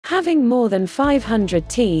Having more than 500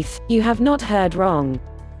 teeth, you have not heard wrong.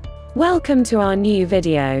 Welcome to our new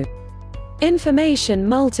video. Information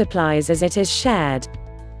multiplies as it is shared.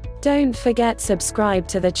 Don't forget subscribe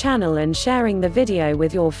to the channel and sharing the video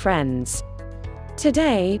with your friends.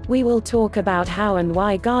 Today, we will talk about how and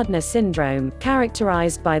why Gardner syndrome,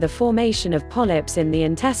 characterized by the formation of polyps in the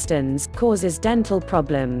intestines, causes dental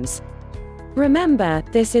problems. Remember,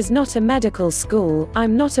 this is not a medical school,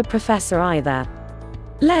 I'm not a professor either.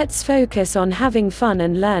 Let's focus on having fun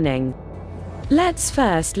and learning. Let's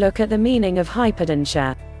first look at the meaning of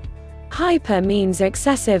hyperdontia. Hyper means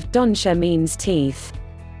excessive, dontia means teeth.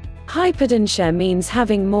 Hyperdontia means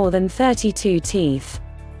having more than 32 teeth.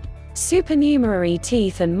 Supernumerary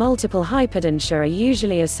teeth and multiple hyperdontia are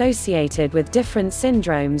usually associated with different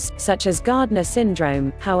syndromes, such as Gardner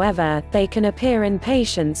syndrome. However, they can appear in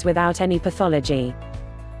patients without any pathology.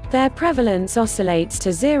 Their prevalence oscillates to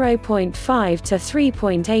 0.5 to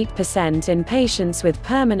 3.8% in patients with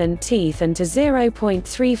permanent teeth and to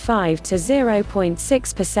 0.35 to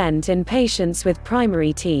 0.6% in patients with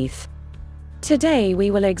primary teeth. Today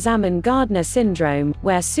we will examine Gardner syndrome,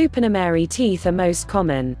 where supernumerary teeth are most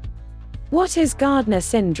common. What is Gardner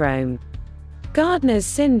syndrome? Gardner's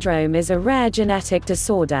syndrome is a rare genetic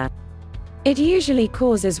disorder. It usually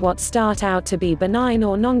causes what start out to be benign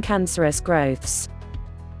or non-cancerous growths.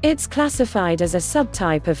 It's classified as a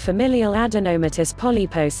subtype of familial adenomatous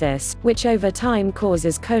polyposis, which over time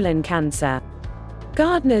causes colon cancer.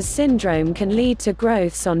 Gardner's syndrome can lead to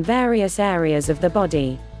growths on various areas of the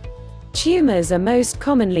body. Tumors are most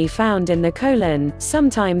commonly found in the colon,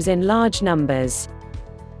 sometimes in large numbers.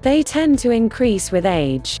 They tend to increase with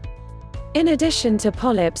age. In addition to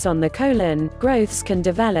polyps on the colon, growths can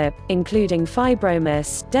develop, including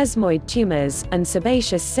fibromas, desmoid tumors, and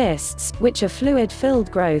sebaceous cysts, which are fluid-filled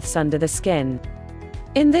growths under the skin.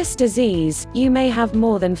 In this disease, you may have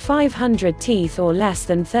more than 500 teeth or less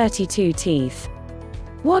than 32 teeth.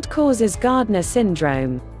 What causes Gardner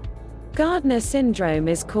syndrome? Gardner syndrome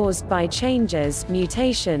is caused by changes,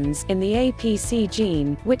 mutations, in the APC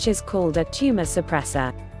gene, which is called a tumor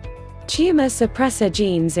suppressor. Tumor suppressor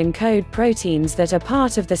genes encode proteins that are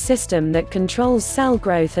part of the system that controls cell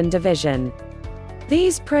growth and division.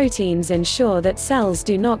 These proteins ensure that cells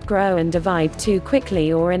do not grow and divide too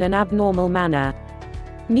quickly or in an abnormal manner.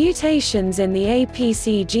 Mutations in the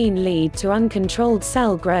APC gene lead to uncontrolled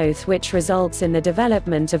cell growth, which results in the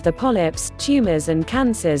development of the polyps, tumors and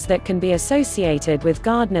cancers that can be associated with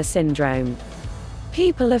Gardner syndrome.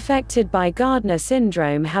 People affected by Gardner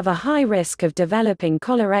syndrome have a high risk of developing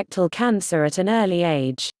colorectal cancer at an early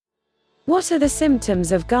age. What are the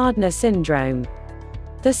symptoms of Gardner syndrome?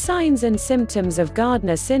 The signs and symptoms of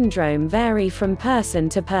Gardner syndrome vary from person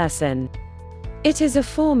to person. It is a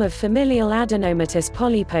form of familial adenomatous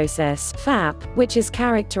polyposis (FAP), which is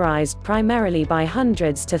characterized primarily by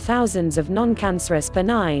hundreds to thousands of non-cancerous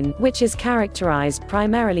benign, which is characterized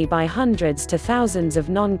primarily by hundreds to thousands of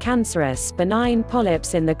non-cancerous benign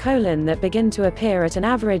polyps in the colon that begin to appear at an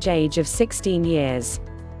average age of 16 years.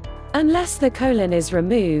 Unless the colon is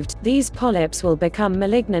removed, these polyps will become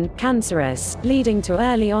malignant cancerous, leading to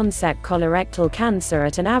early onset colorectal cancer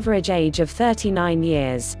at an average age of 39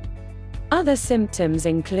 years. Other symptoms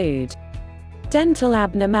include dental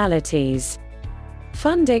abnormalities,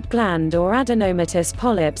 fundic gland or adenomatous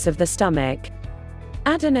polyps of the stomach,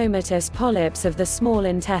 adenomatous polyps of the small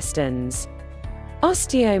intestines,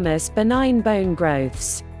 osteomous benign bone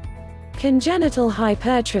growths, congenital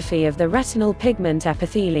hypertrophy of the retinal pigment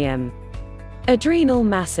epithelium, adrenal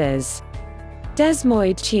masses,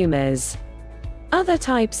 desmoid tumors. Other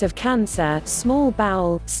types of cancer: small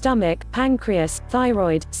bowel, stomach, pancreas,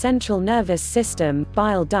 thyroid, central nervous system,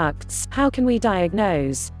 bile ducts. How can we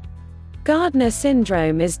diagnose? Gardner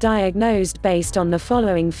syndrome is diagnosed based on the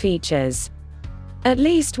following features. At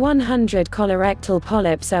least 100 colorectal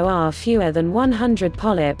polyps or fewer than 100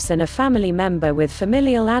 polyps and a family member with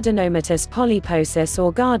familial adenomatous polyposis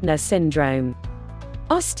or Gardner syndrome.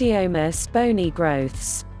 Osteomous bony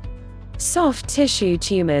growths. Soft tissue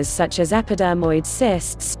tumors such as epidermoid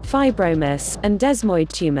cysts, fibromas, and desmoid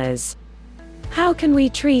tumors. How can we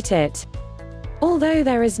treat it? Although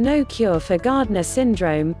there is no cure for Gardner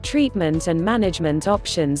syndrome, treatment and management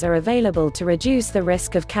options are available to reduce the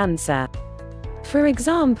risk of cancer. For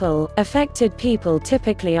example, affected people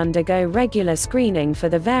typically undergo regular screening for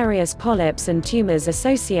the various polyps and tumors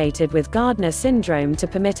associated with Gardner syndrome to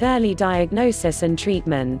permit early diagnosis and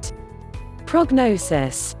treatment.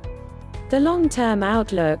 Prognosis. The long-term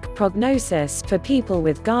outlook, prognosis, for people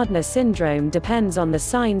with Gardner syndrome depends on the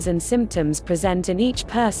signs and symptoms present in each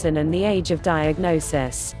person and the age of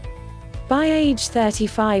diagnosis. By age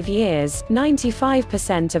 35 years,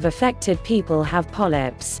 95% of affected people have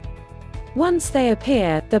polyps. Once they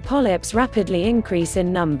appear, the polyps rapidly increase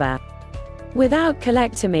in number. Without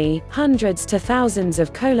colectomy, hundreds to thousands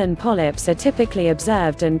of colon polyps are typically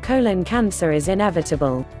observed and colon cancer is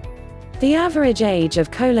inevitable. The average age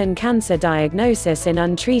of colon cancer diagnosis in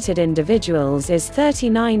untreated individuals is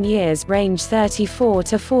 39 years, range 34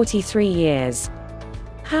 to 43 years.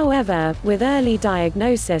 However, with early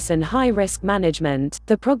diagnosis and high-risk management,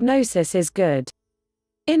 the prognosis is good.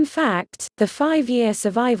 In fact, the 5-year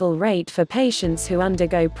survival rate for patients who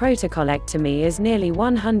undergo protocolectomy is nearly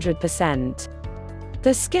 100%.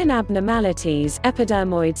 The skin abnormalities,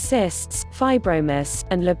 epidermoid cysts, fibromas,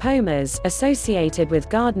 and lipomas associated with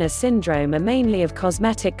Gardner syndrome are mainly of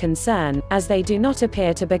cosmetic concern, as they do not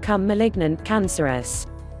appear to become malignant cancerous.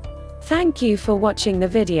 Thank you for watching the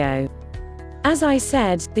video. As I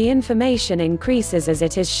said, the information increases as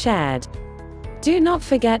it is shared. Do not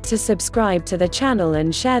forget to subscribe to the channel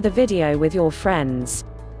and share the video with your friends.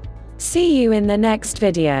 See you in the next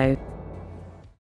video.